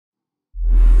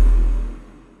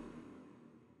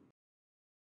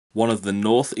One of the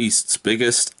North East's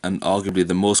biggest and arguably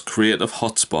the most creative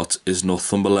hotspots is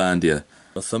Northumberlandia.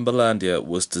 Northumberlandia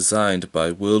was designed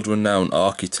by world-renowned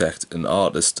architect and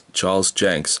artist Charles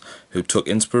Jenks, who took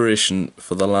inspiration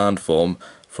for the landform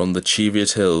from the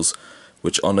Cheviot Hills,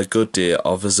 which on a good day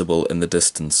are visible in the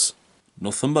distance.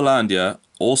 Northumberlandia,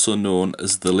 also known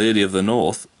as the Lady of the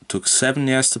North, took 7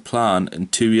 years to plan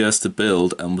and 2 years to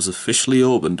build and was officially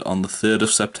opened on the 3rd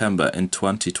of September in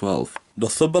 2012.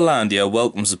 Northumberlandia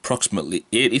welcomes approximately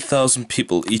 80,000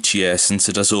 people each year since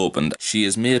it has opened. She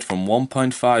is made from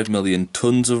 1.5 million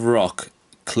tons of rock,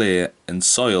 clay and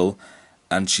soil,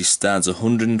 and she stands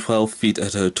 112 feet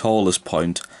at her tallest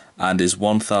point and is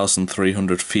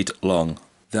 1,300 feet long.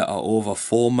 There are over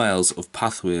 4 miles of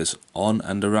pathways on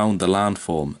and around the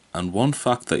landform, and one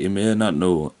fact that you may not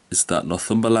know is that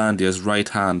Northumberlandia's right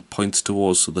hand points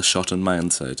towards the Shot and Mine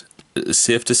site. It is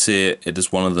safe to say it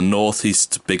is one of the North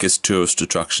East's biggest tourist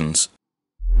attractions.